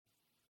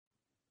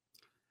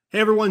Hey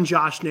everyone,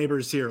 Josh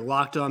Neighbors here,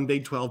 Locked On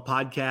Big 12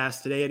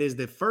 podcast. Today it is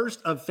the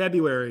 1st of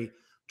February,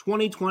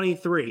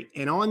 2023.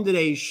 And on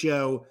today's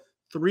show,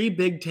 three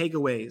big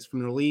takeaways from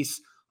the release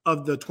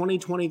of the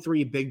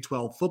 2023 Big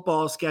 12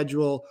 football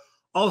schedule.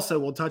 Also,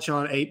 we'll touch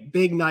on a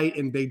big night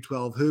in Big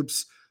 12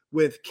 hoops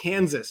with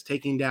Kansas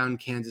taking down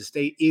Kansas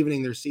State,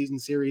 evening their season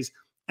series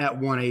at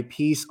 1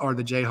 apiece. Are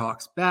the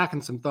Jayhawks back?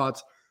 And some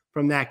thoughts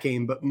from that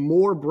game, but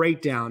more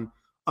breakdown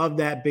of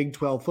that Big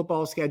 12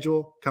 football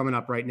schedule coming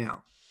up right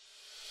now.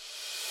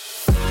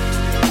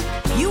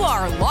 You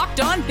are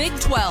Locked On Big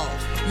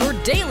 12, your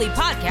daily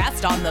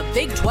podcast on the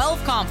Big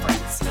 12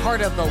 Conference,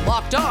 part of the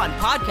Locked On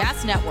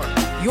Podcast Network,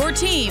 your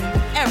team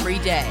every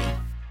day.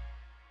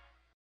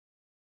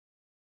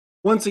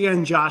 Once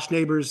again, Josh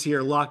Neighbors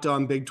here, Locked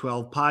On Big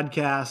 12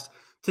 podcast.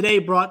 Today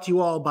brought to you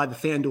all by the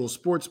FanDuel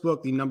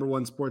Sportsbook, the number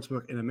one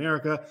sportsbook in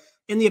America,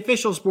 and the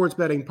official sports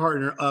betting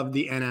partner of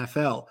the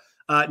NFL.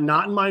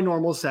 Not in my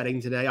normal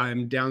setting today. I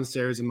am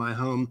downstairs in my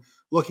home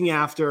looking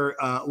after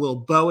little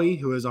Bowie,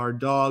 who is our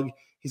dog.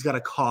 He's got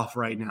a cough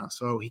right now,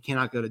 so he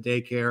cannot go to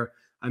daycare.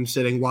 I'm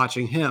sitting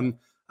watching him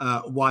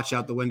watch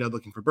out the window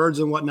looking for birds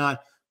and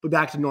whatnot. But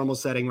back to normal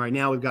setting right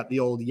now. We've got the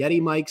old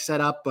Yeti mic set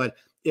up, but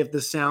if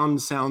the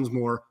sound sounds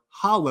more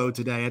hollow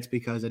today, it's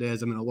because it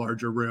is. I'm in a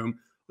larger room.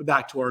 We're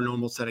back to our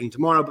normal setting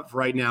tomorrow, but for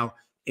right now,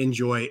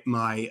 enjoy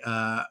my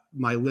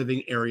my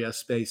living area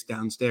space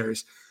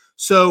downstairs.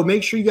 So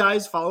make sure you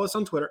guys follow us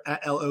on Twitter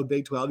at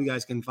LOBig12. You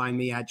guys can find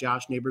me at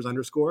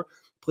JoshNeighbors_.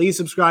 Please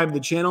subscribe to the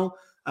channel.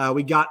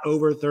 We got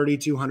over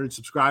 3,200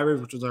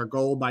 subscribers, which was our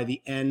goal by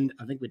the end.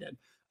 I think we did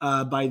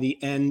by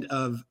the end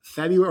of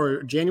February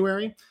or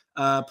January.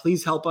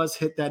 Please help us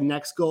hit that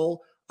next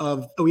goal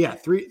of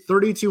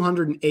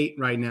 3,208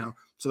 right now.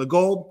 So the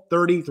goal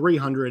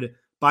 3,300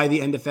 by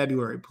the end of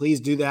February.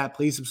 Please do that.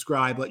 Please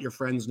subscribe. Let your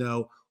friends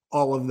know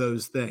all of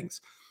those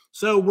things.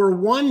 So we're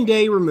 1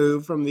 day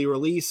removed from the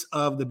release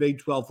of the Big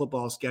 12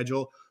 football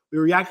schedule. We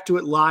reacted to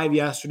it live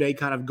yesterday,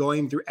 kind of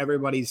going through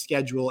everybody's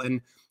schedule,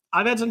 and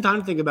I've had some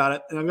time to think about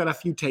it, and I've got a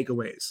few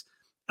takeaways,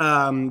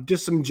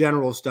 just some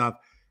general stuff.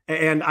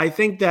 And I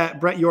think that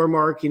Brett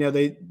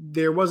Yormark,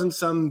 there wasn't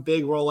some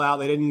big rollout.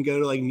 They didn't go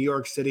to like New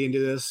York City and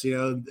do this,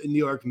 New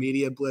York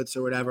media blitz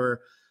or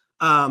whatever.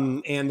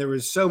 And there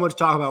was so much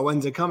talk about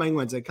when's it coming.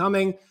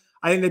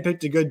 I think they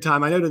picked a good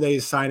time. I know today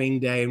is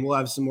signing day, and we'll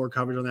have some more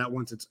coverage on that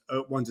once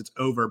it's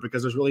over,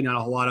 because there's really not a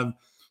whole lot of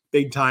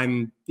big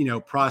time,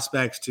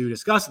 prospects to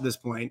discuss at this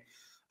point.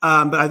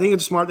 But I think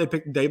it's smart they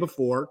picked the day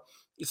before.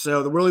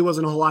 So there really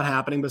wasn't a whole lot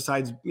happening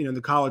besides,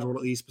 the College World,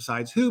 at least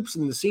besides hoops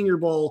and the Senior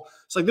Bowl.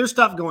 So like there's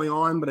stuff going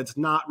on, but it's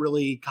not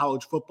really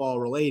college football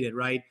related,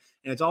 right?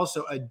 And it's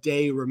also a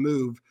day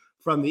removed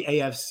from the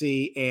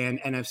AFC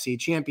and NFC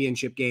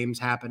championship games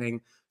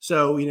happening.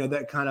 So,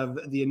 that kind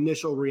of the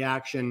initial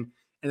reaction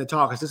and the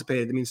talk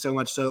anticipated. I mean, so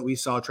much so that we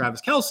saw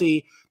Travis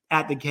Kelce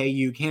at the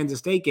KU Kansas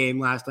State game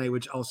last night,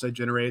 which also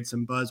generated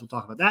some buzz. We'll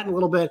talk about that in a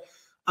little bit.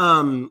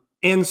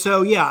 And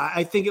so,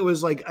 I think it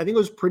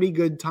was pretty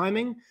good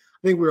timing.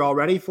 I think we were all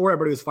ready for it.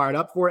 Everybody was fired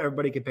up for it.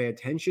 Everybody could pay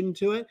attention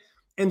to it.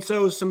 And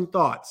so some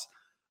thoughts.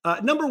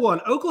 Number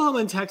one, Oklahoma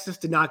and Texas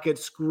did not get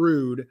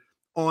screwed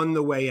on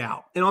the way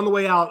out. And on the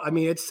way out,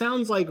 it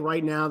sounds like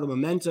right now the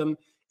momentum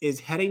is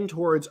heading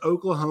towards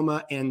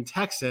Oklahoma and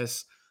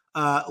Texas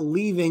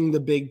leaving the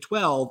Big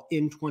 12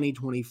 in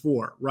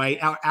 2024, right?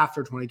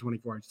 After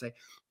 2024, I'd say.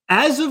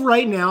 As of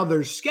right now,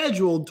 they're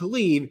scheduled to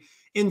leave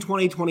in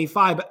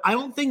 2025, but I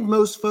don't think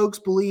most folks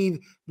believe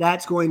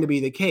that's going to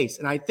be the case.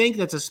 And I think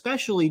that's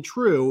especially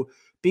true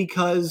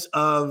because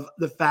of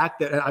the fact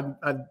that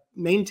I've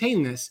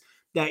maintained this,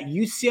 that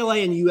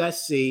UCLA and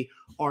USC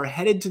are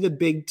headed to the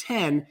Big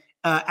Ten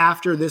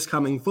after this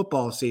coming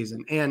football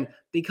season. And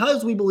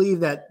because we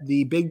believe that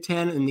the Big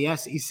Ten and the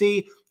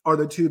SEC are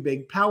the two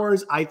big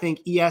powers, I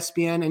think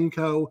ESPN and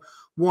co.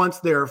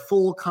 wants their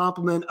full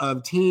complement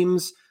of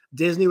teams.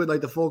 Disney would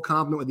like the full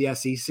complement with the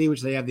SEC,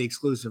 which they have the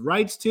exclusive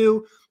rights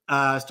to,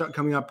 start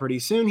coming up pretty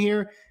soon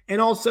here. And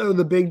also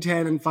the Big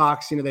Ten and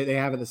Fox, they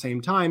have at the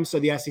same time.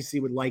 So the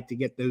SEC would like to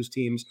get those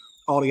teams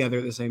all together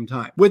at the same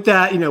time. With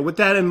that, with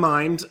that in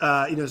mind,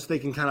 so they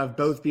can kind of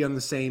both be on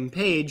the same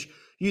page,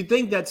 you'd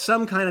think that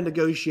some kind of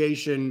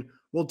negotiation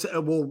will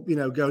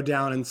go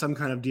down and some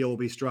kind of deal will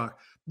be struck.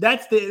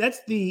 That's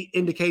the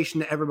indication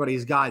that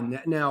everybody's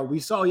gotten. Now, we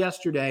saw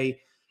yesterday,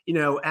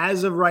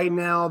 as of right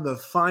now, the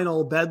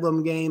final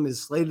Bedlam game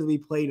is slated to be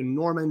played in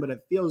Norman, but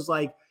it feels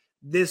like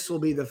this will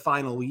be the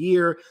final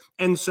year.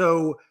 And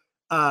so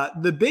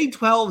the Big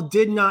 12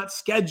 did not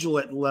schedule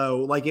it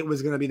low like it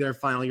was going to be their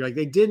final year. Like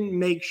they didn't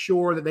make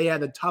sure that they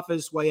had the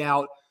toughest way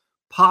out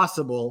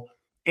possible.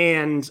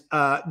 And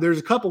there's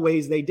a couple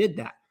ways they did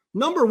that.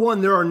 Number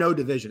one, there are no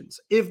divisions.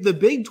 If the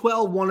Big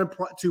 12 wanted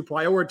to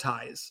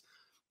prioritize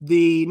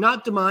the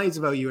not demise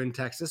of OU in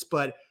Texas,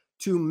 but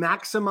to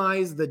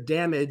maximize the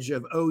damage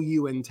of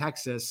OU in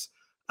Texas,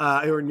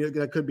 or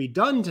that could be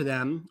done to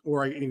them,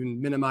 or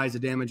even minimize the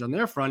damage on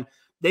their front,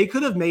 they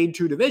could have made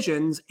two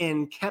divisions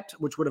and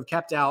which would have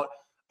kept out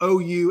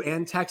OU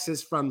and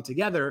Texas from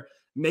together,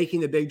 making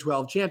the Big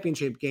 12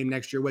 championship game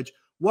next year, which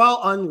while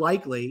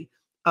unlikely,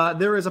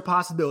 there is a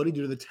possibility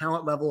due to the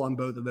talent level on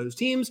both of those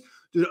teams,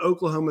 due to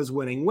Oklahoma's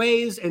winning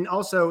ways. And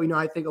also,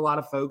 I think a lot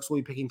of folks will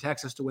be picking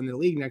Texas to win the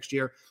league next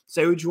year.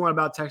 Say what you want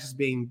about Texas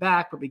being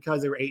back, but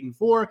because they were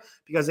 8-4,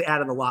 because they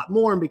added a lot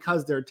more, and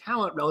because their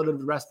talent relative to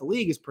the rest of the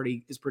league is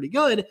pretty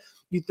good,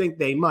 you think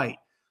they might.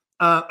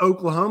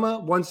 Oklahoma,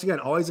 once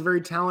again, always a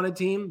very talented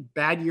team.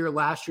 Bad year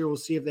last year. We'll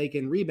see if they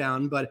can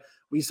rebound, but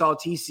we saw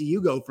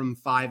TCU go from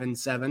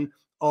 5-7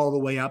 all the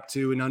way up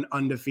to an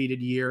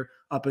undefeated year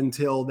up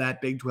until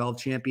that Big 12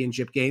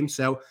 championship game.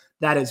 So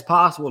that is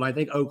possible. And I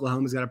think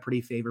Oklahoma's got a pretty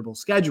favorable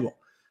schedule.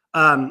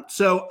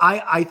 So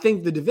I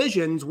think the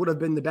divisions would have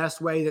been the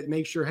best way that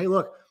makes sure, hey,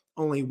 look,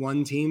 only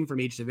one team from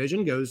each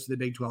division goes to the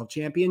Big 12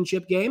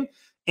 championship game.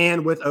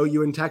 And with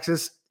OU and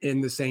Texas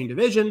in the same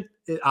division,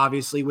 it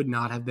obviously would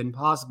not have been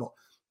possible.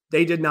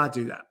 They did not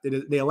do that.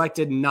 They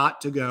elected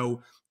not to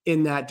go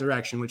in that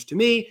direction, which to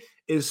me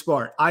is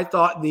smart. I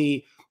thought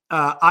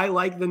I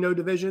like the no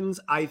divisions.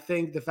 I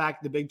think the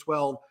fact the Big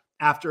 12,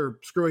 after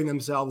screwing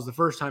themselves the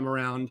first time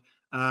around,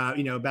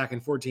 back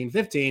in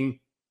 14-15,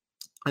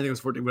 I think it was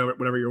 14,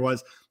 whatever year it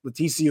was, with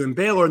TCU and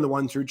Baylor and the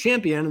 1-through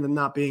champion, and them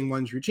not being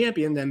 1-through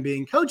champion, them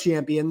being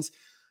co-champions,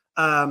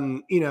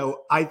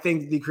 I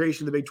think the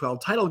creation of the Big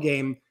 12 title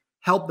game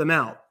helped them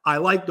out. I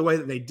like the way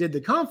that they did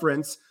the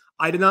conference.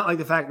 I did not like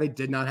the fact they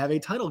did not have a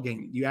title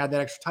game. You add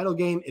that extra title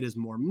game, it is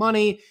more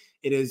money.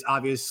 It is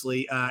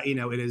obviously,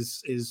 it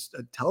is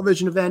a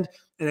television event,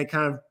 and it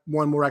kind of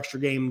one more extra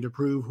game to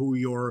prove who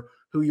your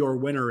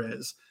winner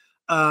is.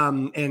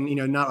 And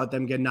not let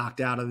them get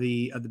knocked out of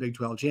the Big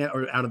 12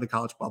 or out of the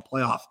college ball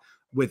playoff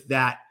with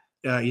that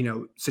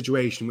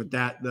situation, with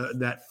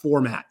that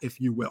format, if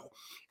you will.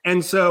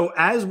 And so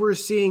as we're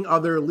seeing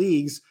other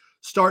leagues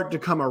start to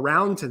come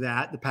around to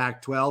that, the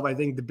Pac-12, I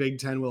think the Big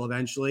 10 will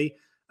eventually.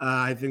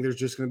 I think there's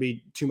just going to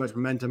be too much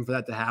momentum for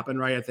that to happen,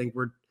 right? I think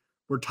we're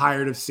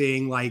tired of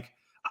seeing, like,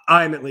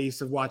 I'm at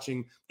least of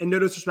watching, and no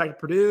disrespect to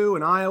Purdue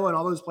and Iowa and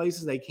all those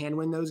places, they can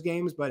win those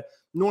games, but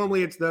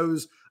normally it's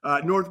those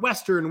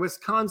Northwestern,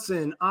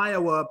 Wisconsin,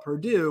 Iowa,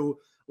 Purdue,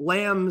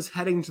 Lambs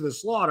heading to the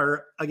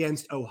slaughter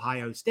against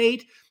Ohio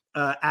State,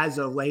 as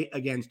of late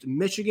against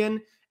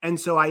Michigan. And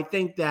so I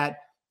think that,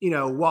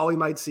 while we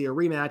might see a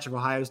rematch of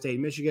Ohio State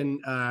and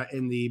Michigan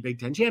in the Big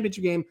Ten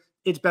championship game,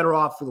 it's better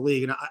off for the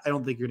league. And I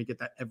don't think you're going to get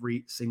that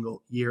every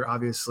single year,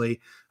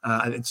 obviously.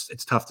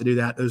 It's tough to do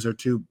that. Those are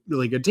two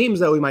really good teams,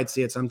 though. We might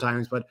see it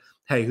sometimes. But,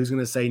 hey, who's going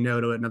to say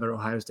no to another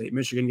Ohio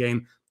State-Michigan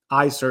game?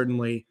 I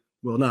certainly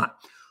will not.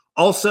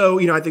 Also,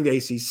 I think the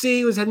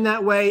ACC was heading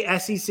that way.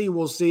 SEC,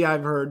 we'll see.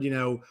 I've heard,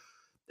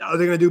 are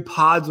they going to do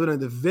pods within a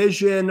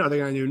division? Are they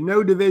going to do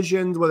no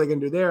divisions? What are they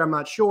going to do there? I'm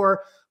not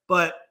sure.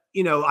 But,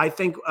 I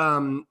think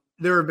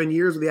there have been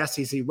years where the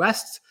SEC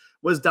West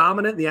was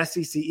dominant. The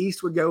SEC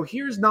East would go,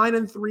 here's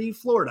 9-3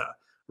 Florida,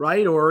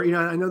 right? Or,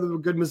 I know there were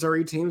good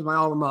Missouri teams, my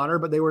alma mater,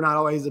 but they were not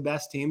always the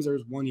best teams. There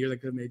was one year that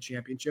could have made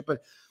championship,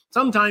 but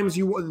sometimes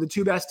the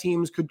two best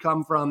teams could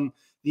come from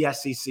the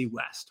SEC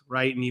West,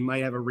 right? And you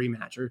might have a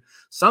rematch. Or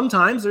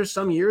sometimes there's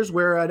some years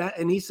where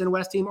an East and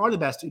West team are the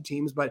best two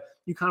teams, but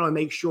you kind of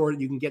make sure that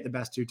you can get the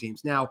best two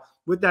teams. Now,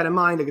 with that in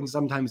mind, it can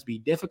sometimes be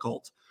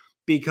difficult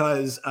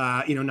because,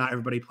 not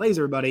everybody plays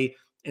everybody,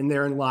 and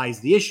therein lies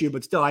the issue.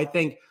 But still, I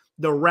think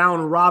the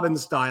round robin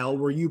style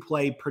where you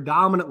play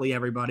predominantly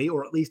everybody,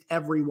 or at least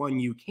everyone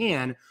you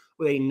can,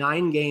 with a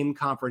 9-game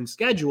conference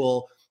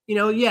schedule,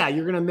 you're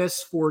going to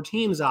miss 4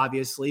 teams,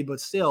 obviously, but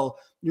still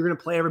you're going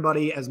to play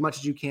everybody as much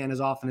as you can,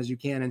 as often as you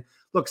can. And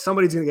look,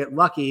 somebody's going to get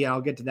lucky.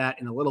 I'll get to that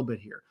in a little bit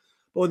here.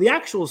 But with the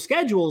actual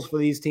schedules for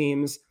these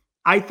teams,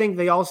 I think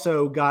they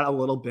also got a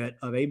little bit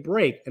of a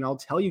break. And I'll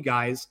tell you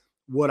guys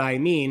what I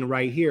mean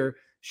right here,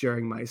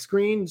 sharing my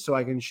screen so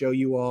I can show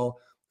you all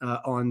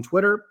on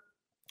Twitter.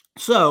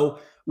 So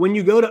when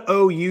you go to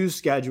OU's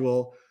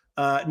schedule,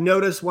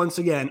 notice once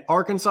again,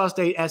 Arkansas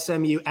State,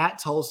 SMU at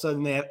Tulsa,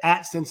 and they have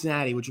at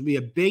Cincinnati, which would be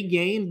a big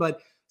game.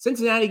 But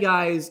Cincinnati,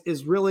 guys,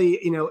 is really,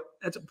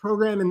 that's a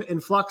program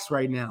in flux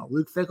right now.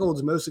 Luke Fickell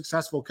is the most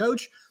successful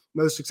coach,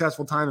 most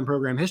successful time in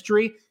program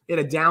history. They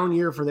had a down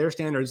year for their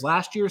standards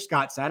last year.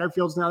 Scott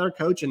Satterfield's now their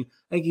coach, and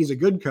I think he's a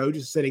good coach.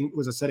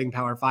 Was a sitting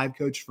Power 5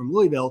 coach from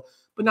Louisville,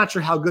 but not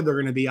sure how good they're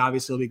going to be.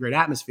 Obviously, it'll be a great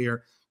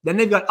atmosphere. Then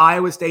they've got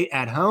Iowa State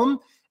at home,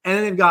 and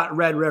then they've got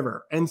Red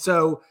River. And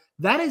so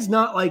that is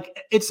not like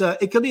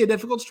it could be a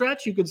difficult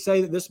stretch. You could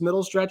say that this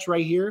middle stretch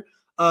right here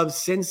of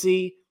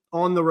Cincy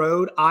on the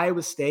road,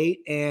 Iowa State,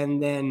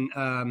 and then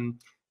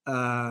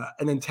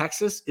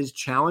Texas is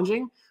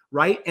challenging,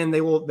 right? And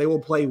they will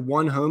play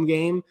one home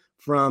game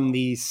from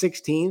the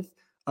 16th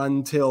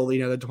until the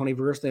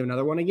 21st. They have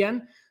another one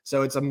again.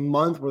 So it's a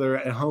month where they're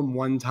at home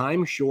one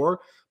time, sure.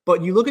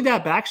 But you look at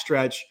that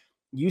backstretch,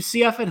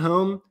 UCF at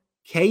home,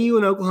 KU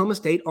and Oklahoma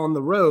State on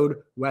the road,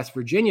 West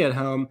Virginia at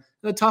home.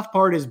 The tough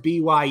part is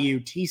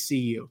BYU,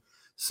 TCU.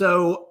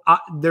 So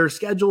their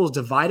schedule is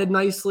divided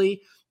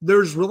nicely.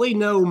 There's really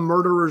no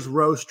murderer's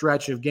row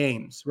stretch of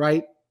games,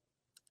 right?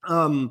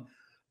 And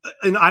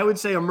I would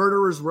say a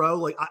murderer's row,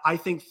 like I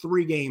think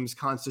 3 games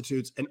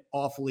constitutes an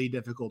awfully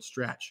difficult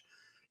stretch.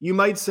 You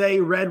might say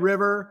Red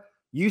River,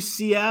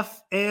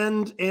 UCF,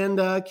 and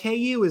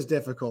KU is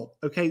difficult.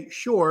 Okay,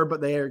 sure, but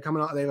they are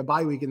coming out. They have a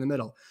bye week in the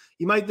middle.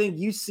 You might think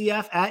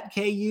UCF at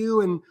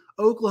KU and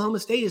Oklahoma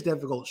State is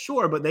difficult.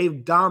 Sure, but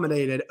they've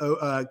dominated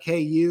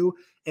KU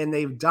and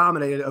they've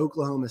dominated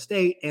Oklahoma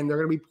State, and they're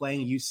going to be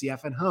playing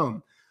UCF at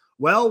home.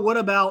 Well, what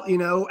about,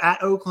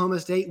 at Oklahoma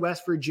State,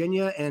 West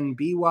Virginia, and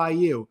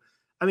BYU?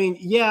 I mean,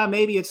 yeah,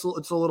 maybe it's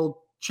a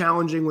little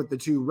challenging with the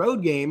 2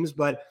 road games,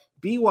 but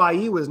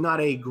BYU is not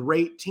a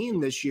great team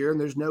this year, and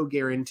there's no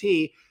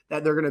guarantee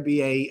that they're going to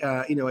be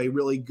a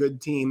really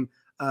good team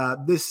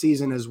this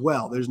season as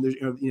well. There's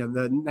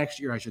the next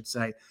year, I should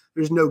say.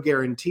 There's no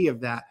guarantee of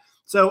that.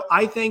 So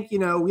I think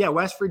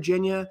West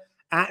Virginia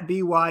at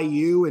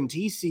BYU and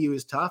TCU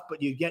is tough,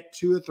 but you get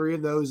 2 or 3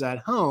 of those at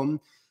home,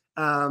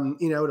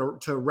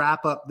 to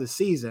wrap up the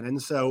season.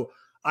 And so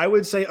I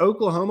would say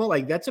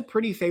Oklahoma, that's a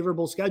pretty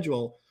favorable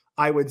schedule,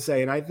 I would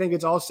say. And I think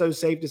it's also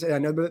safe to say, I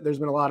know that there's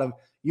been a lot of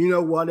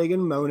whatting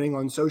and moaning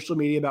on social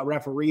media about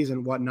referees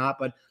and whatnot,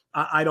 but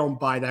I don't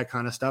buy that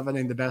kind of stuff. I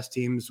think the best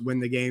teams win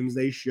the games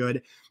they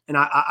should. And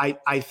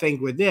I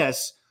think with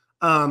this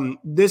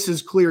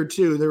is clear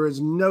too. There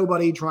is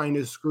nobody trying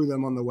to screw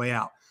them on the way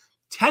out.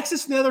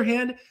 Texas, on the other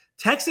hand,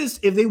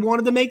 if they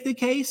wanted to make the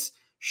case,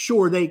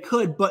 sure, they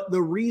could, but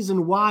the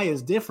reason why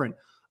is different.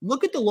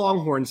 Look at the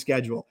Longhorn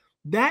schedule.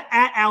 That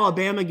at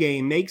Alabama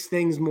game makes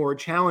things more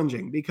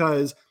challenging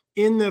because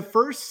in the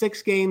first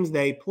 6 games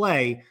they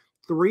play,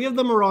 3 of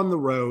them are on the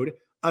road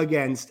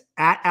against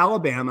at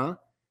Alabama,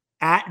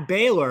 at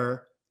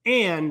Baylor,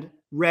 and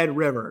Red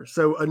River.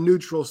 So a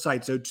neutral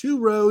site. So 2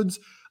 roads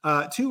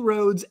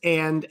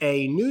and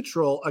a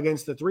neutral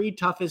against the 3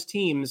 toughest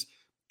teams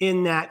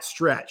in that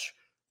stretch.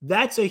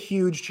 That's a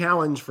huge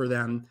challenge for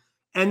them.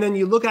 And then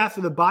you look after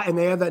the bye, and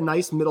they have that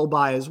nice middle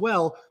bye as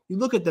well. You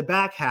look at the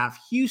back half,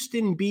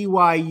 Houston,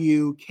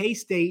 BYU,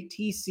 K-State,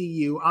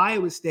 TCU,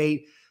 Iowa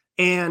State,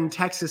 and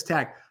Texas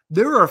Tech.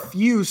 There are a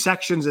few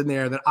sections in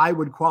there that I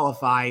would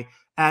qualify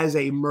as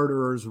a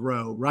murderer's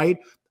row, right?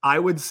 I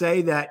would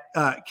say that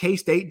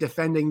K-State,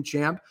 defending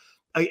champ,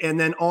 and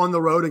then on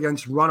the road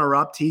against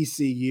runner-up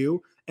TCU,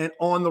 and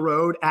on the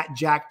road at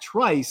Jack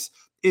Trice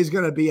is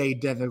going to be a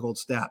difficult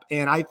step.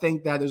 And I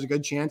think that there's a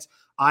good chance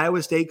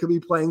Iowa State could be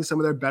playing some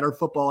of their better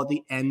football at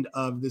the end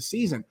of the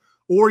season.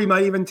 Or you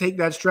might even take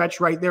that stretch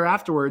right there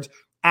afterwards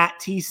at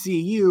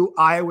TCU,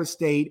 Iowa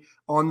State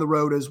on the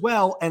road as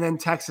well, and then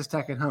Texas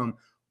Tech at home.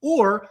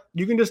 Or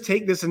you can just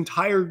take this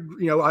entire,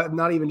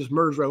 not even just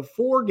murder's row,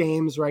 4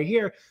 games right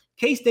here,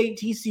 K-State,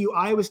 TCU,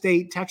 Iowa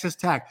State, Texas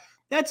Tech.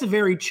 That's a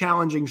very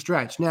challenging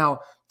stretch. Now,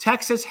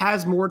 Texas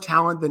has more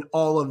talent than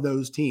all of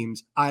those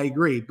teams. I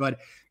agree. But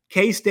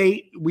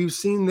K-State, we've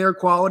seen their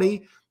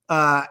quality.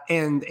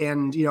 And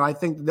I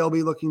think they'll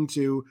be looking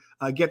to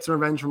get some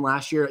revenge from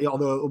last year,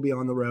 although it will be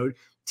on the road.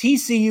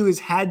 TCU has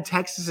had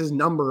Texas's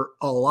number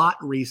a lot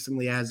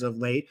recently as of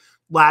late.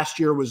 Last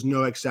year was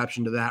no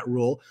exception to that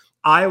rule.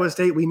 Iowa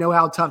State, we know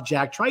how tough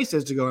Jack Trice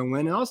is to go and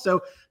win. And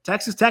also,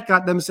 Texas Tech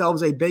got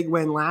themselves a big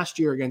win last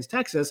year against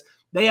Texas.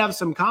 They have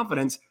some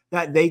confidence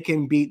that they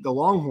can beat the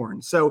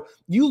Longhorns. So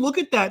you look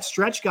at that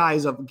stretch,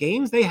 guys, of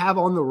games they have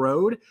on the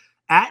road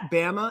at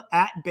Bama,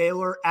 at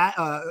Baylor, at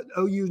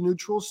OU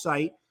neutral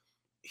site,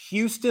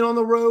 Houston on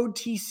the road,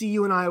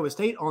 TCU and Iowa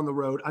State on the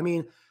road. I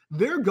mean,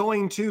 they're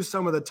going to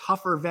some of the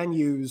tougher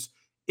venues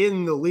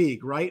in the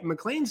league, right?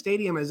 McLean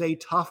Stadium is a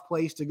tough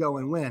place to go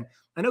and win.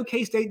 I know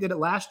K-State did it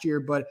last year,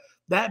 but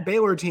that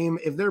Baylor team,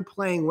 if they're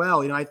playing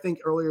well, I think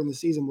earlier in the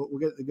season we'll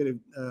get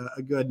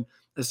a good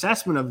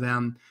assessment of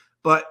them.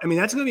 But, I mean,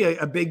 that's going to be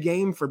a big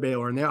game for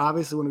Baylor, and they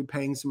obviously want to be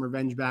paying some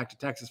revenge back to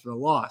Texas for the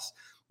loss.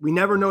 We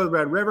never know with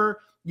Red River.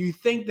 You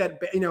think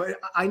that,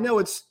 I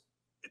know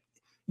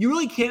you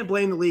really can't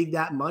blame the league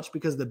that much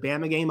because the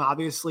Bama game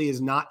obviously is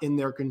not in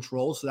their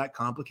control, so that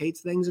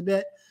complicates things a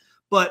bit.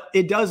 But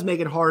it does make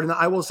it hard, and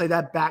I will say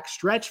that back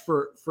stretch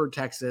for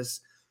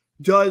Texas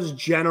does,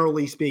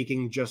 generally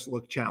speaking, just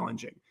look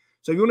challenging.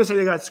 So if you want to say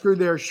they got screwed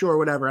there, sure,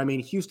 whatever. I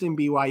mean, Houston,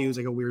 BYU is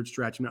like a weird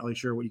stretch. I'm not really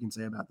sure what you can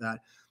say about that.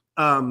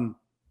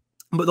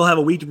 But they'll have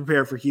a week to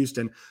prepare for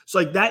Houston. So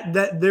like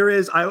that there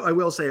is, I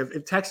will say,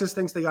 if Texas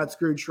thinks they got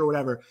screwed, sure,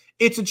 whatever.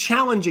 It's a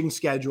challenging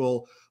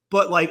schedule,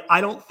 but like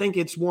I don't think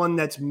it's one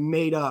that's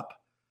made up,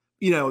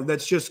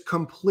 that's just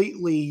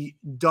completely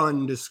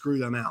done to screw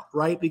them out,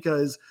 right?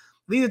 Because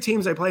these are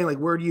teams they play, like,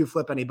 where do you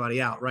flip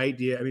anybody out, right?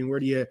 Where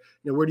do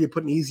you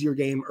put an easier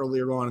game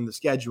earlier on in the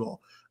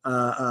schedule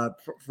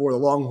for the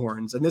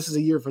Longhorns? And this is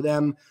a year for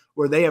them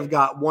where they have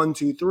got 1,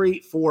 2, 3,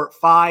 4,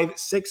 5,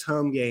 6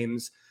 home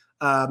games.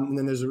 And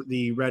then there's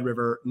the Red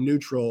River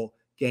neutral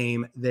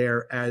game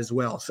there as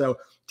well. So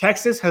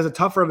Texas has a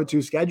tougher of the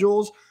 2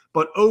 schedules,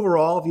 but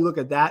overall, if you look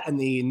at that and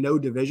the no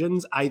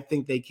divisions, I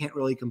think they can't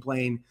really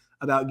complain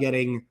about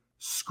getting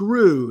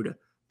screwed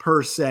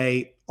per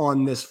se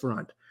on this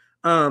front.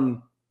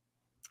 There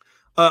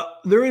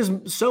is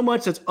so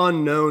much that's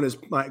unknown as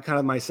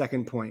my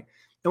second point.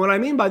 And what I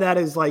mean by that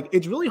is, like,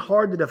 it's really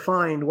hard to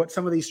define what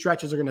some of these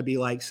stretches are going to be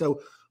like.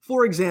 So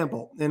for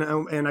example,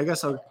 and I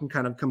guess I can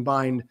kind of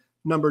combine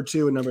number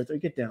 2 and number 3.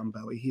 Get down,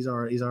 Bowie. He's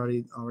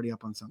already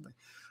up on something.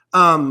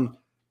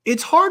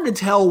 It's hard to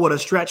tell what a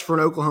stretch for an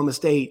Oklahoma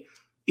State,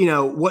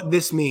 what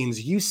this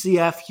means.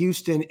 UCF,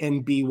 Houston,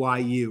 and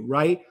BYU,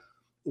 right?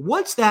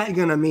 What's that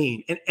going to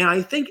mean? And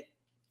I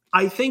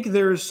think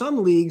there's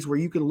some leagues where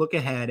you can look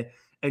ahead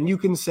and you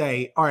can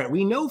say, all right,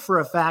 we know for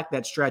a fact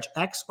that stretch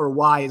X or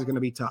Y is going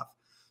to be tough.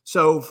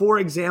 So, for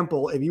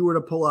example, if you were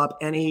to pull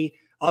up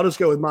I'll just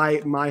go with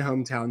my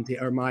hometown team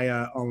or my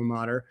alma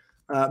mater,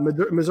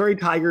 Missouri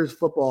Tigers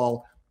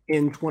football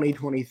in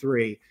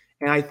 2023.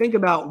 And I think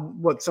about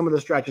what some of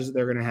the stretches that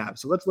they're going to have.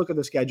 So let's look at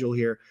the schedule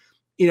here.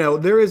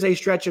 There is a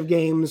stretch of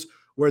games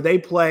where they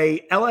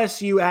play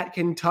LSU at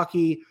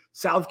Kentucky,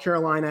 South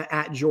Carolina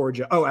at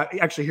Georgia. Oh,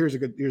 actually, here's a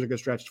good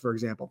stretch, for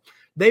example.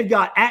 They've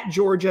got at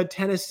Georgia,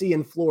 Tennessee,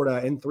 and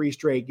Florida in 3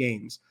 straight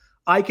games.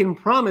 I can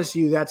promise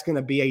you that's going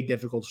to be a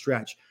difficult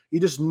stretch. You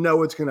just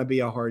know it's going to be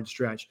a hard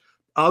stretch.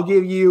 I'll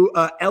give you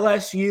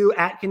LSU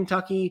at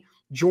Kentucky,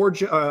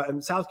 Georgia,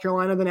 and South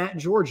Carolina, then at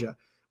Georgia.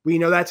 We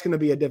know that's going to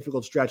be a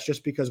difficult stretch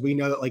just because we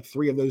know that like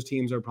 3 of those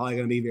teams are probably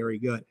going to be very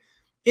good.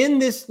 In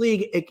this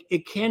league,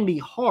 it can be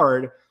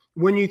hard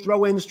when you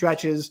throw in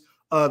stretches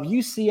of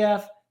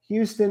UCF,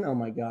 Houston. Oh,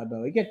 my God,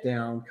 Bowie, get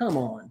down. Come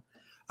on.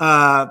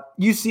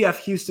 UCF,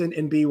 Houston,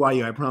 and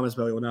BYU. I promise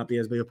Bowie will not be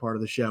as big a part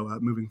of the show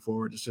moving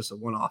forward. It's just a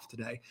one-off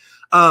today.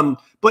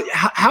 But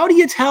how do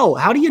you tell?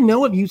 How do you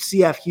know if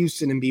UCF,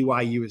 Houston, and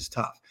BYU is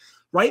tough,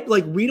 right?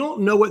 Like, we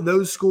don't know what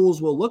those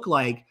schools will look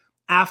like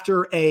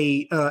after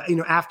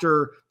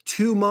after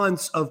 2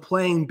 months of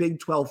playing Big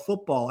 12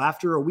 football,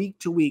 after a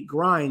week-to-week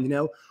grind.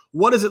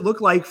 What does it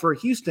look like for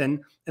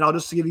Houston? And I'll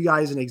just give you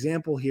guys an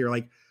example here.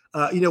 Like,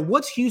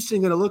 what's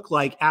Houston going to look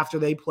like after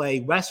they play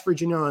West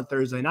Virginia on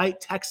Thursday night,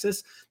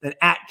 Texas, then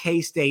at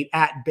K-State,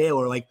 at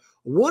Baylor? Like,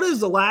 what does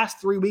the last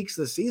 3 weeks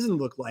of the season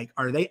look like?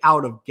 Are they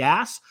out of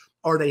gas?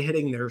 Are they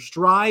hitting their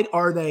stride?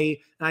 And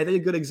I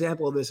think a good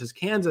example of this is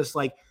Kansas.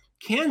 Like,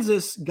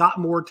 Kansas got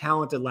more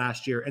talented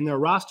last year, and their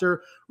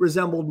roster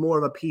resembled more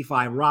of a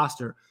P5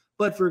 roster.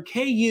 But for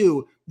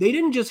KU, they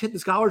didn't just hit the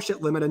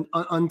scholarship limit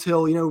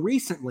until,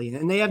 recently,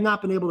 and they have not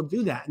been able to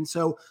do that. And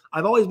so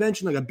I've always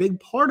mentioned like a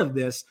big part of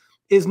this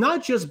is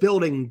not just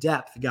building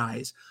depth,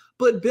 guys,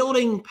 but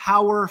building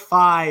Power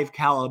 5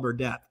 caliber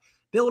depth,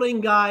 building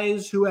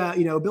guys who have,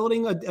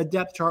 building a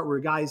depth chart where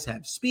guys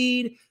have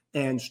speed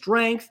and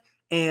strength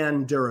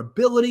and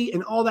durability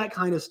and all that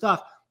kind of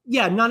stuff.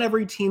 Yeah, not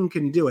every team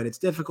can do it. It's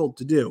difficult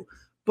to do.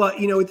 But,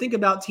 think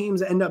about teams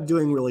that end up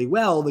doing really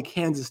well, the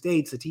Kansas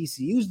States, the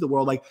TCUs of the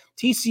world. Like,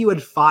 TCU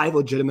had 5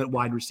 legitimate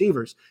wide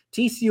receivers.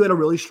 TCU had a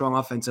really strong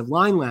offensive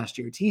line last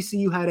year.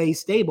 TCU had a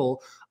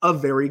stable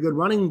of very good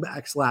running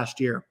backs last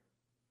year.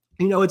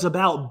 It's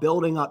about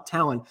building up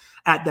talent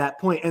at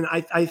that point. And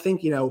I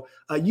think,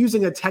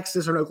 using a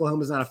Texas or an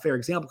Oklahoma is not a fair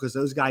example because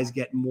those guys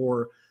get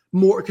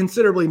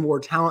considerably more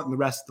talent than the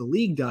rest of the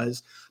league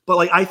does. But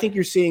like, I think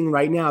you're seeing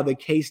right now the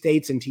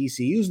K-States and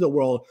TCUs of the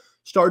world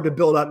start to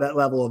build up that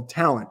level of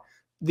talent.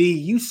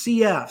 The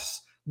UCFs,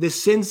 the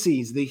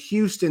Cincy's, the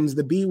Houstons,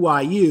 the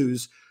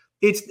BYUs,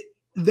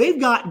 they've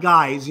got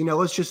guys,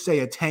 let's just say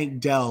a Tank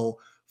Dell,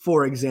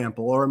 for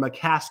example, or a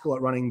McCaskill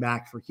at running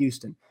back for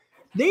Houston.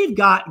 They've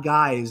got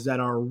guys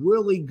that are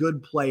really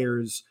good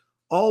players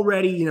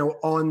already,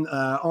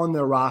 on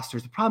their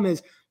rosters. The problem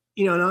is,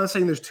 I'm not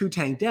saying there's 2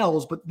 Tank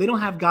Dells, but they don't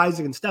have guys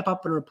that can step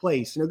up and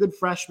replace, good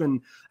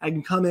freshmen that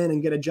can come in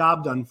and get a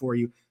job done for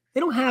you.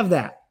 They don't have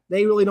that.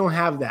 They really don't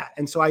have that.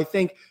 And so I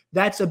think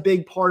that's a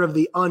big part of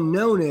the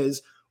unknown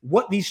is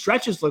what these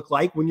stretches look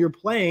like when you're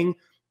playing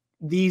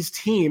these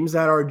teams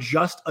that are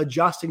just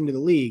adjusting to the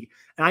league.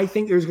 And I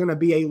think there's going to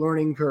be a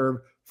learning curve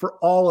for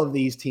all of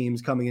these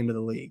teams coming into the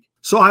league.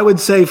 So I would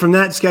say from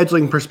that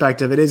scheduling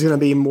perspective, it is going to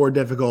be more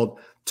difficult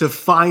to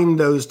find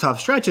those tough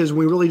stretches.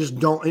 We really just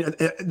don't,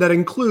 that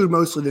include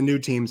mostly the new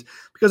teams,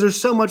 because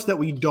there's so much that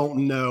we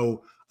don't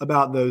know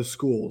about those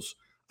schools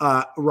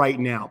right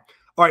now.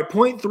 All right,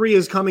 point 3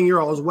 is coming your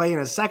all's way in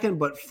a second,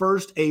 but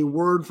first, a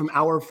word from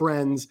our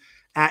friends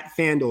at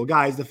FanDuel.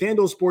 Guys, the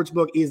FanDuel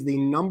Sportsbook is the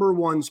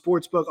 #1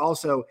 sportsbook,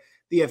 also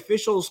the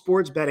official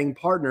sports betting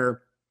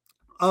partner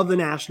of the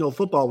National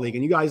Football League.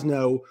 And you guys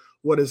know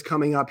what is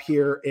coming up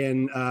here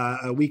in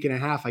a week and a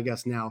half, I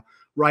guess now,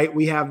 right?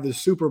 We have the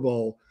Super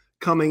Bowl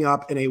coming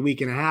up in a week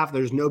and a half.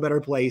 There's no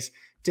better place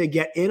to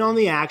get in on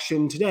the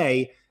action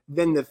today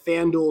than the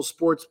FanDuel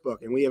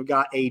Sportsbook. And we have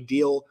got a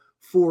deal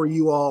for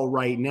you all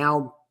right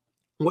now.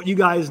 What you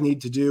guys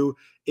need to do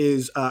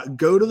is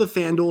go to the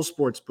FanDuel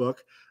Sportsbook.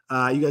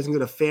 You guys can go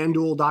to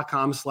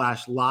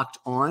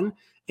FanDuel.com/locked-on,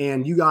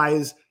 and you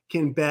guys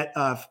can bet.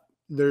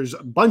 There's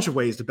a bunch of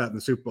ways to bet in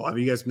the Super Bowl. I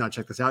mean, you guys have not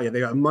checked this out yet. They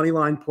got money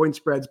line, point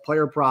spreads,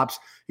 player props.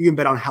 You can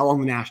bet on how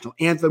long the national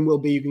anthem will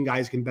be. You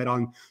guys can bet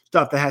on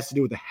stuff that has to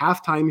do with the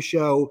halftime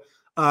show.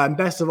 And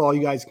best of all,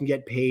 you guys can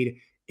get paid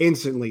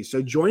instantly.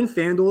 So join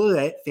FanDuel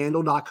today at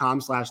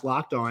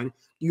FanDuel.com/locked-on.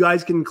 You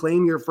guys can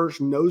claim your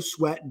first no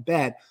sweat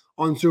bet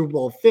on Super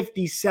Bowl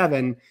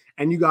 57,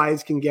 and you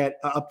guys can get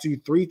up to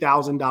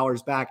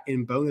 $3,000 back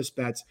in bonus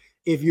bets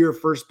if your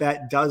first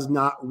bet does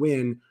not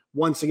win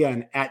once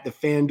again at the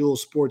FanDuel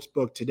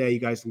Sportsbook today. You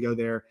guys can go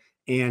there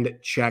and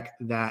check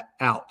that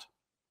out.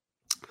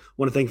 I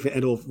want to thank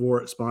FanDuel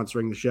for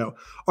sponsoring the show.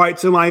 All right,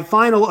 so my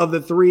final of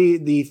the three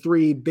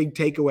big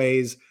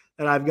takeaways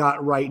that I've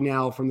got right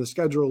now from the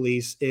schedule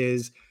release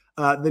is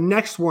the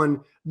next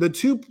one, the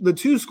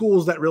two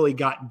schools that really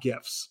got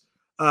gifts.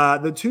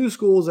 The two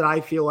schools that I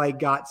feel like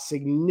got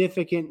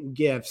significant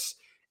gifts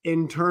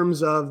in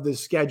terms of the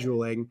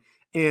scheduling,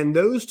 and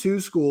those two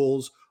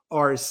schools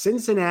are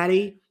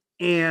Cincinnati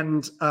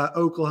and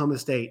Oklahoma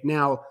State.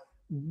 Now,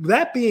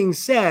 that being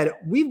said,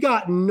 we've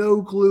got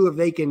no clue if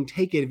they can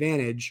take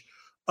advantage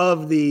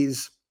of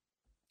these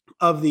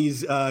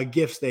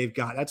gifts they've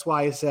got. That's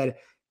why I said,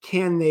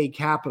 can they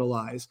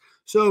capitalize?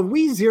 So if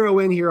we zero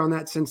in here on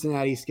that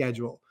Cincinnati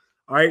schedule,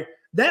 all right,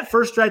 that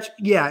first stretch,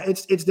 yeah,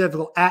 it's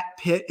difficult. At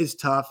Pitt is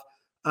tough.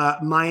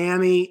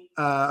 Miami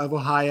of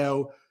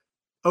Ohio,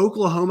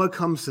 Oklahoma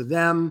comes to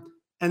them,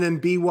 and then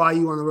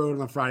BYU on the road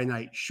on a Friday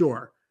night.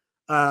 Sure,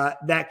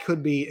 it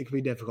could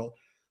be difficult.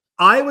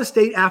 Iowa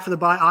State after the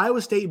bye.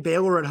 Iowa State,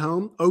 Baylor at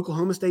home.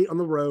 Oklahoma State on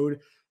the road.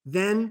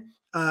 Then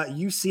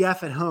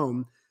UCF at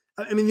home.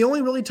 I mean, the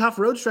only really tough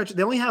road stretch,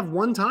 they only have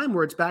one time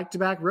where it's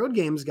back-to-back road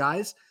games,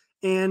 guys.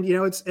 And,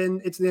 it's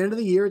the end of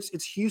the year.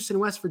 It's Houston,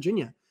 West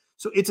Virginia.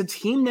 So it's a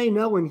team they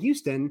know in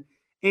Houston.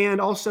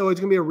 And also it's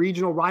going to be a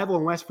regional rival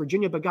in West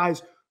Virginia. But,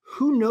 guys,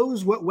 who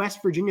knows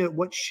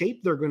what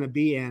shape they're going to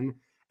be in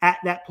at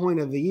that point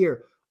of the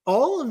year.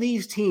 All of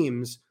these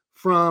teams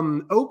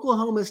from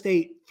Oklahoma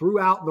State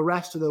throughout the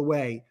rest of the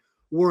way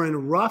were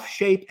in rough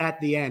shape at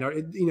the end, or,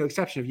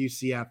 exception of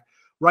UCF,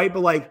 right?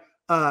 But,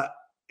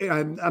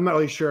 I'm not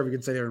really sure if we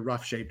can say they're in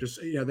rough shape. Just,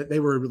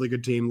 they were a really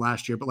good team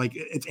last year, but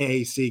it's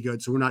AAC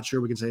good. So we're not sure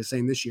we can say the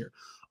same this year.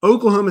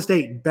 Oklahoma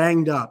State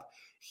banged up.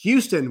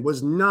 Houston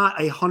was not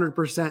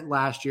 100%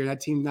 last year. That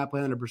team not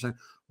playing 100%.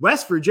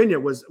 West Virginia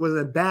was in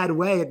a bad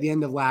way at the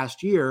end of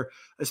last year,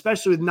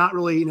 especially with not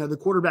really, the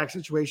quarterback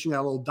situation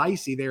got a little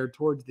dicey there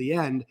towards the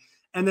end.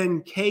 And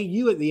then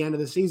KU at the end of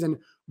the season,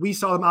 we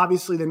saw them,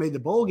 obviously they made the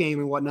bowl game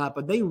and whatnot,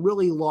 but they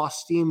really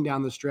lost steam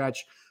down the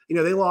stretch.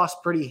 They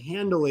lost pretty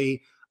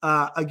handily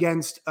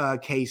against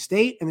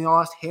K-State, and they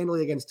lost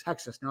handily against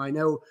Texas. Now, I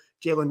know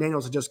Jalen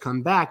Daniels had just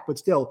come back, but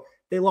still,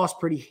 they lost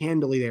pretty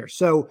handily there.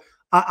 So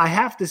I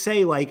have to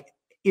say,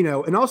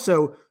 and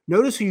also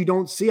notice who you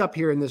don't see up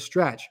here in this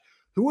stretch.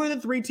 Who are the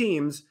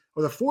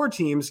the four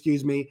teams,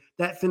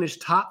 that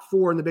finished top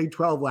four in the Big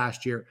 12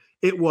 last year?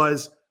 It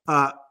was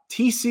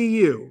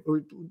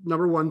TCU,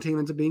 number one team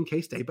ends up being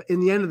K-State, but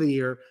in the end of the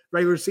year,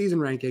 regular season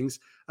rankings,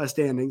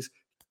 standings,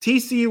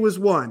 TCU was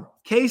 1,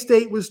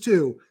 K-State was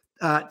 2,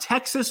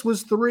 Texas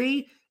was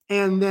 3,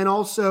 and then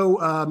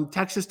also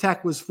Texas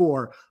Tech was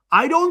 4.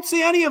 I don't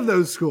see any of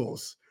those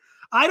schools.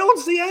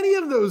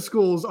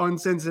 On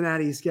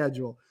Cincinnati's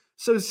schedule.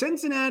 So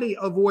Cincinnati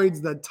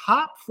avoids the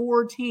top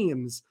 4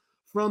 teams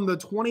from the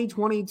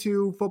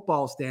 2022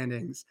 football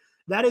standings.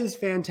 That is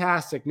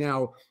fantastic.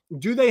 Now,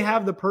 do they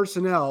have the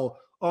personnel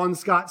on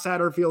Scott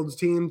Satterfield's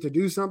team to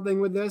do something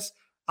with this?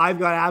 I've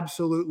got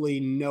absolutely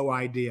no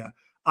idea.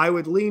 I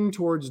would lean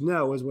towards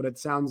no, is what it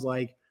sounds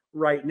like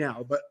right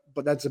now, but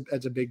that's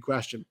a big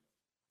question.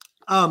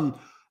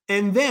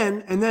 And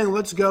then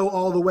let's go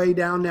all the way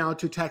down now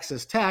to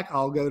Texas Tech.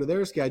 I'll go to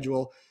their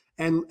schedule,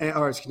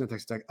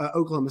 Texas Tech,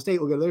 Oklahoma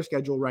State will go to their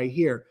schedule right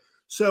here.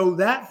 So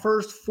that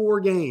first 4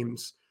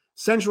 games: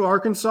 Central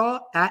Arkansas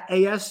at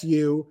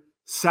ASU,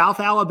 South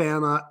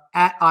Alabama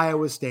at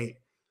Iowa State.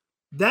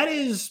 That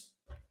is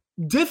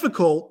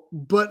difficult,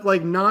 but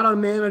not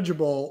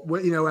unmanageable.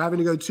 Having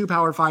to go 2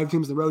 Power 5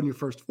 teams on the road in your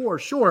first 4,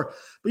 sure,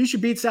 but you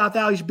should beat South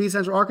Al, you should beat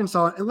Central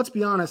Arkansas, and let's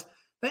be honest,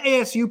 the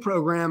ASU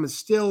program is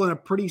still in a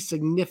pretty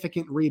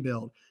significant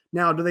rebuild.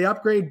 Now, do they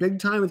upgrade big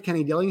time with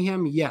Kenny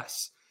Dillingham?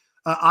 Yes.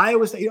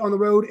 Iowa State on the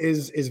road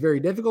is very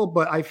difficult,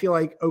 but I feel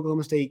like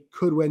Oklahoma State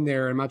could win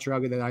there. I'm not sure how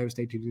good that Iowa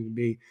State team is going to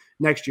be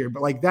next year,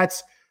 but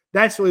that's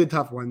really the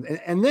tough one.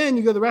 And then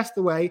you go the rest of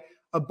the way.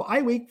 A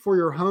bye week for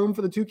your home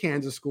for the 2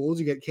 Kansas schools.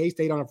 You get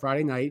K-State on a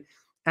Friday night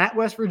at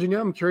West Virginia.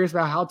 I'm curious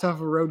about how tough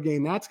of a road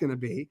game that's going to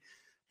be.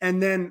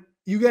 And then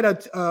you get a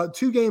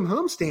 2-game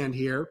homestand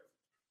here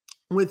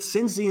with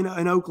Cincy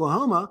and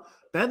Oklahoma.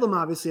 Bedlam,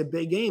 obviously a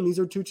big game. These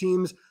are 2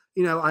 teams,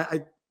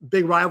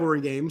 big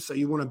rivalry games, so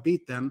you want to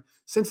beat them.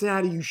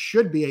 Cincinnati, you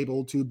should be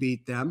able to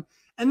beat them.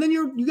 And then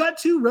you got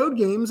 2 road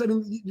games. I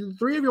mean,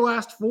 3 of your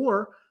last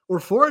 4 or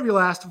 4 of your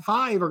last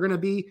 5 are going to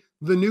be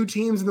the new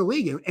teams in the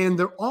league. And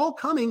they're all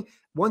coming,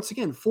 once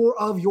again, 4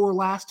 of your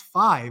last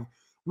 5.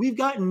 We've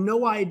got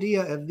no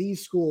idea if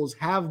these schools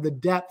have the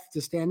depth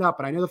to stand up.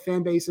 And I know the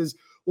fan bases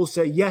will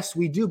say, yes,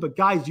 we do. But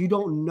guys, you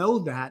don't know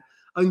that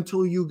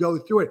until you go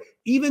through it.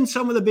 Even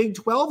some of the Big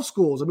 12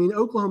 schools. I mean,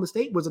 Oklahoma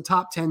State was a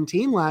top 10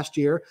 team last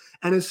year.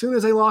 And as soon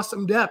as they lost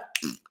some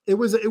depth, it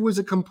was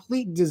a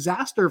complete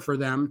disaster for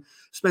them.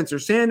 Spencer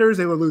Sanders,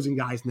 they were losing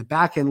guys in the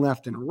back end,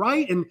 left and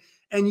right.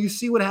 And you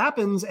see what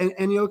happens, and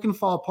it can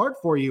fall apart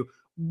for you.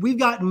 We've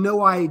got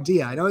no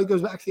idea. I know it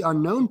goes back to the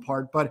unknown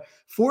part, but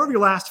 4 of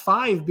your last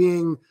 5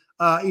 being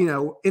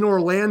in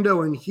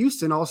Orlando and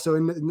Houston also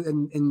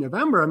in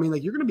November, I mean,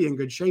 like, you're going to be in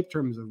good shape in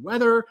terms of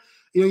weather.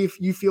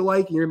 You feel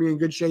like you're going to be in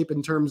good shape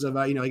in terms of,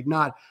 like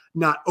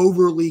not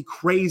overly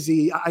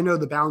crazy. I know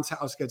the bounce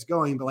house gets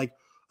going, but like,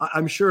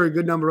 I'm sure a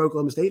good number of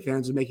Oklahoma State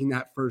fans are making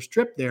that first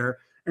trip there.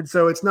 And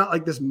so it's not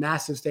like this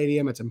massive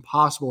stadium. It's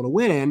impossible to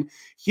win in.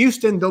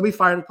 Houston, they'll be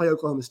fired to play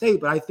Oklahoma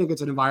State, but I think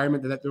it's an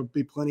environment that there'll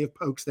be plenty of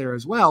pokes there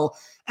as well.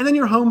 And then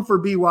you're home for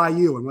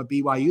BYU. And what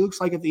BYU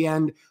looks like at the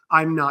end,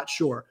 I'm not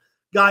sure.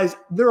 Guys,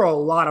 there are a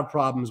lot of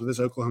problems with this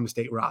Oklahoma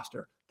State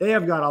roster. They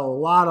have got a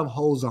lot of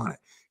holes on it.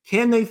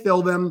 Can they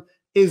fill them?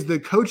 Is the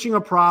coaching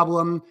a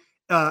problem?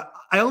 I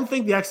don't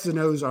think the X's and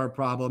O's are a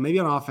problem. Maybe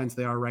on offense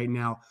they are right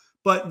now.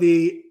 But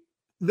the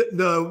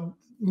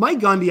Mike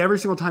Gundy, every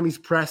single time he's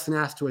pressed and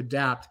asked to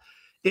adapt,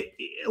 a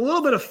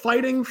little bit of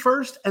fighting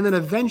first, and then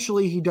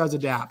eventually he does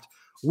adapt.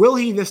 Will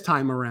he this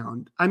time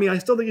around? I mean, I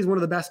still think he's one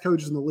of the best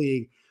coaches in the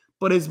league,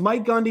 but is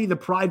Mike Gundy, the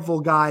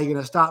prideful guy, going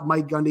to stop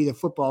Mike Gundy, the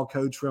football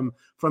coach, from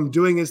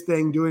doing his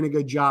thing, doing a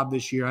good job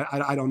this year?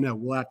 I don't know.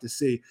 We'll have to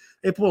see.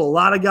 They pull a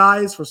lot of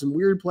guys for some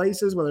weird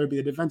places, whether it be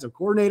the defensive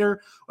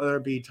coordinator, whether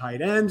it be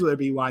tight ends, whether it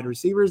be wide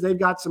receivers. They've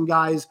got some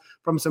guys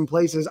from some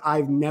places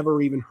I've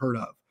never even heard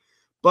of.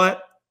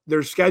 But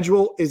their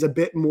schedule is a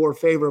bit more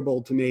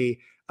favorable to me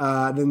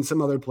than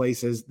some other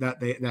places that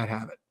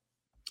have it.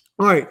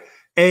 All right,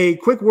 a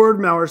quick word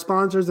from our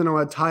sponsors, and I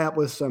want to tie up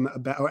with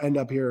end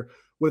up here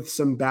with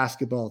some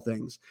basketball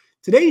things.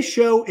 Today's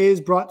show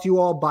is brought to you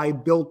all by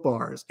Built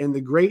Bars, and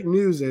the great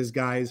news is,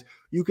 guys,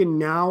 you can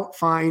now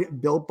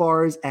find Built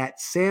Bars at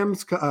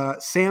Sam's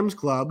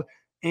Club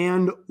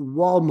and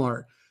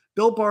Walmart.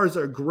 Built Bars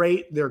are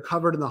great. They're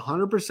covered in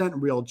 100%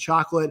 real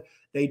chocolate.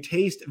 They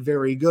taste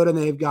very good, and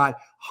they've got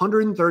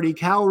 130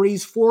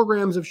 calories, 4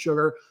 grams of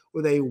sugar,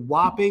 with a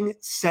whopping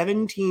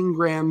 17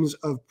 grams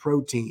of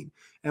protein.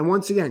 And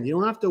once again, you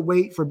don't have to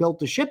wait for Built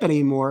to ship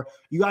anymore.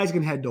 You guys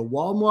can head to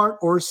Walmart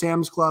or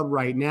Sam's Club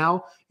right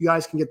now. You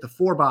guys can get the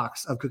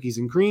 4-box of cookies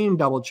and cream,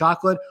 double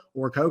chocolate,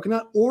 or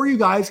coconut, or you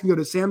guys can go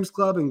to Sam's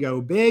Club and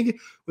go big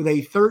with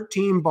a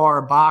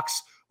 13-bar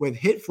box with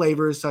hit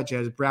flavors such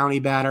as brownie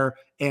batter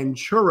and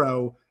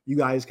churro. You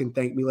guys can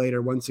thank me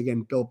later. Once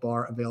again, Built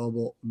Bar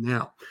available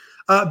now.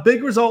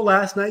 Big result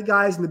last night,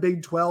 guys, in the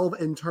Big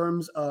 12 in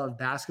terms of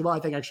basketball. I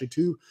think actually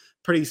 2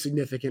 pretty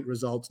significant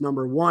results.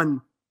 Number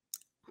one,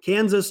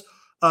 Kansas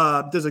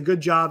does a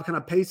good job kind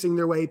of pacing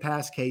their way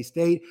past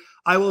K-State.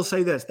 I will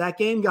say this, that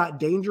game got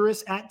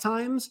dangerous at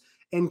times,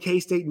 and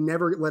K-State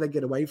never let it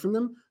get away from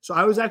them. So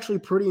I was actually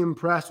pretty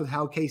impressed with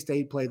how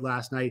K-State played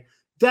last night.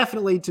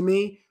 Definitely, to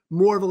me,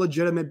 more of a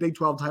legitimate Big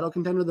 12 title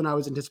contender than I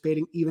was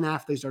anticipating, even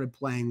after they started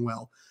playing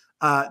well.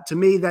 To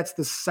me, that's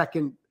the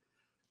second.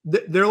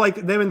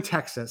 They're in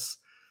Texas.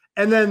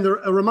 And then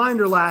a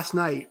reminder last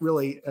night,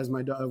 really, as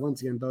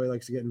once again, Bowie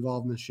likes to get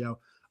involved in this show,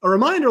 a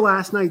reminder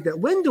last night that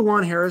when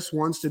DeJuan Harris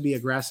wants to be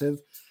aggressive,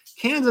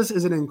 Kansas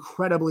is an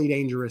incredibly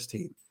dangerous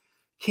team.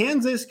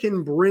 Kansas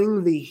can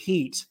bring the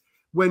heat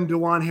when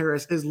DeJuan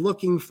Harris is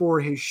looking for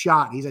his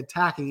shot. He's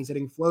attacking, he's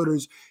hitting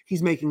floaters,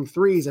 he's making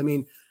threes. I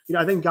mean,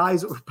 I think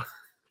guys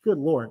 – good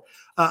Lord.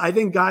 I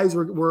think guys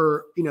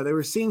were they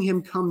were seeing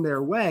him come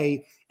their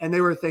way, and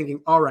they were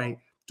thinking, all right,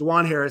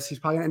 DeJuan Harris, he's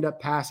probably going to end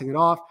up passing it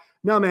off.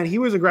 No, man, he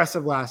was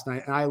aggressive last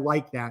night, and I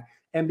like that.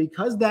 And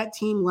because that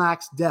team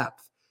lacks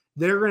depth,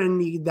 they're going to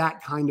need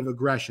that kind of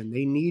aggression.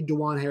 They need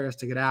DeJuan Harris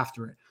to get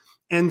after it.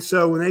 And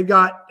so when they've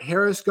got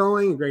Harris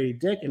going, Grady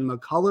Dick and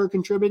McCullough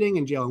contributing,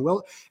 and Jalen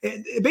Wilson,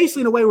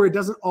 basically in a way where it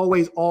doesn't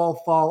always all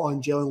fall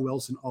on Jalen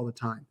Wilson all the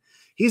time.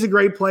 He's a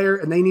great player,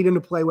 and they need him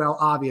to play well,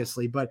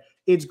 obviously. But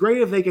it's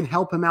great if they can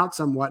help him out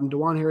somewhat, and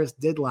DeJuan Harris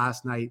did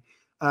last night.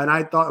 And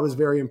I thought I was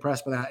very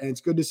impressed by that. And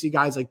it's good to see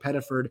guys like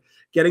Pettiford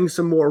getting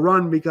some more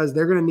run, because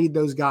they're going to need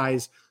those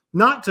guys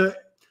not to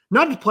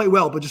play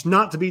well, but just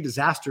not to be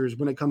disasters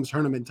when it comes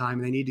tournament time.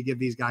 And they need to give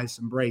these guys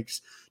some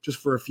breaks just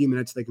for a few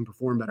minutes so they can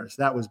perform better.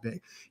 So that was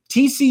big.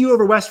 TCU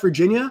over West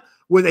Virginia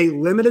with a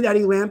limited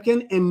Eddie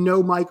Lampkin and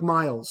no Mike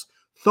Miles.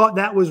 Thought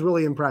that was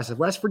really impressive.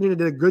 West Virginia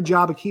did a good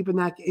job of keeping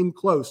that game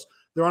close.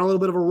 They're on a little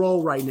bit of a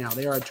roll right now.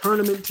 They are a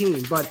tournament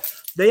team, but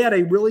they had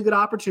a really good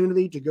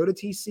opportunity to go to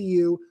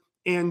TCU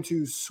and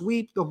to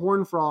sweep the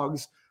Horned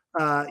Frogs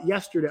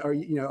yesterday, or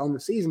on the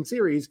season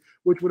series,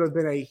 which would have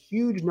been a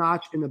huge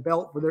notch in the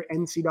belt for their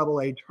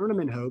NCAA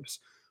tournament hopes.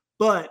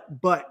 But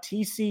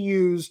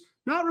TCU's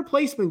not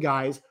replacement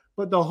guys,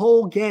 but the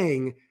whole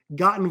gang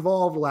got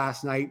involved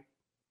last night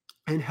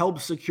and helped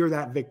secure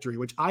that victory,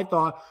 which I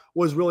thought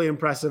was really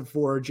impressive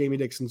for Jamie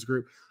Dixon's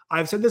group.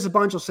 I've said this a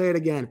bunch. I'll say it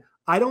again.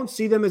 I don't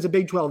see them as a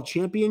Big 12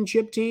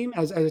 championship team,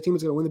 as a team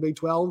that's going to win the Big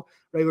 12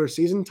 regular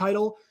season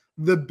title.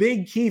 The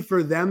big key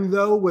for them,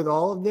 though, with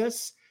all of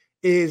this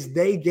is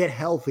they get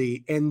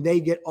healthy and they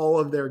get all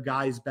of their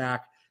guys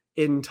back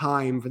in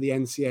time for the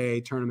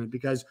NCAA tournament,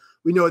 because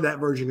we know what that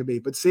version could be.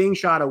 But seeing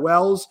Shada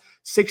Wells,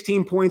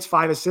 16 points,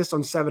 5 assists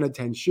on 7 of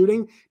 10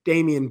 shooting.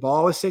 Damian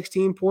Ball with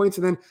 16 points.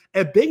 And then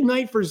a big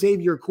night for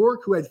Xavier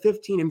Cork, who had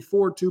 15 and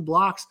 4, 2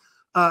 blocks.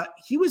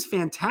 He was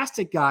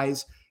fantastic,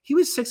 guys. he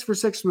was 6 for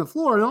 6 from the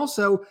floor. And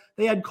also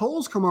they had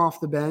Coles come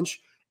off the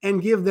bench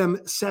and give them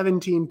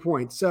 17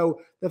 points. So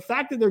the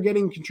fact that they're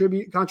getting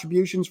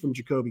contributions from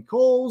Jacoby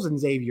Coles and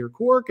Xavier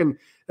Cork, and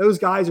those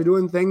guys are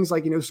doing things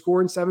like,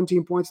 scoring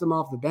 17 points to them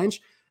off the bench,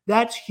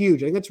 that's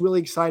huge. I think that's really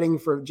exciting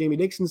for Jamie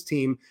Dixon's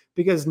team,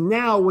 because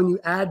now when you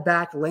add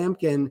back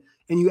Lampkin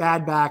and you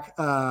add back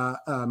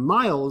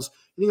Miles,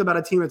 you think about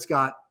a team that's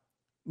got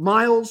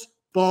Miles,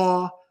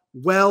 Baugh,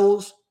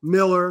 Wells,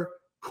 Miller,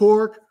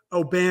 Cork,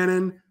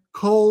 O'Bannon,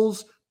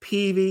 Coles,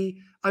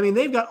 Peavy. I mean,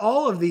 they've got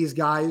all of these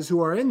guys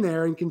who are in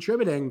there and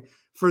contributing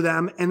for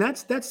them, and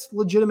that's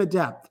legitimate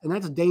depth, and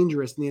that's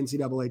dangerous in the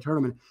NCAA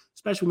tournament,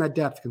 especially when that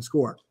depth can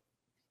score.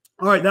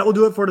 All right, that will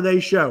do it for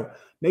today's show.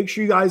 Make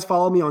sure you guys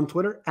follow me on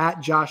Twitter at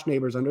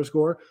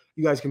 @JoshNeighbors_.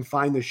 You guys can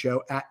find the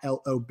show at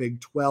LO Big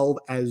 12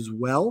 as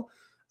well.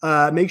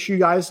 Make sure you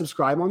guys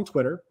subscribe on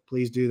Twitter.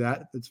 Please do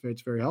that. It's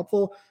very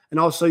helpful. And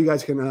also, you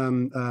guys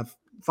can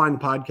find the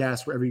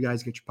podcast wherever you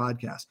guys get your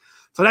podcast.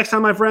 So next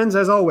time, my friends,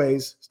 as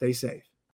always, stay safe.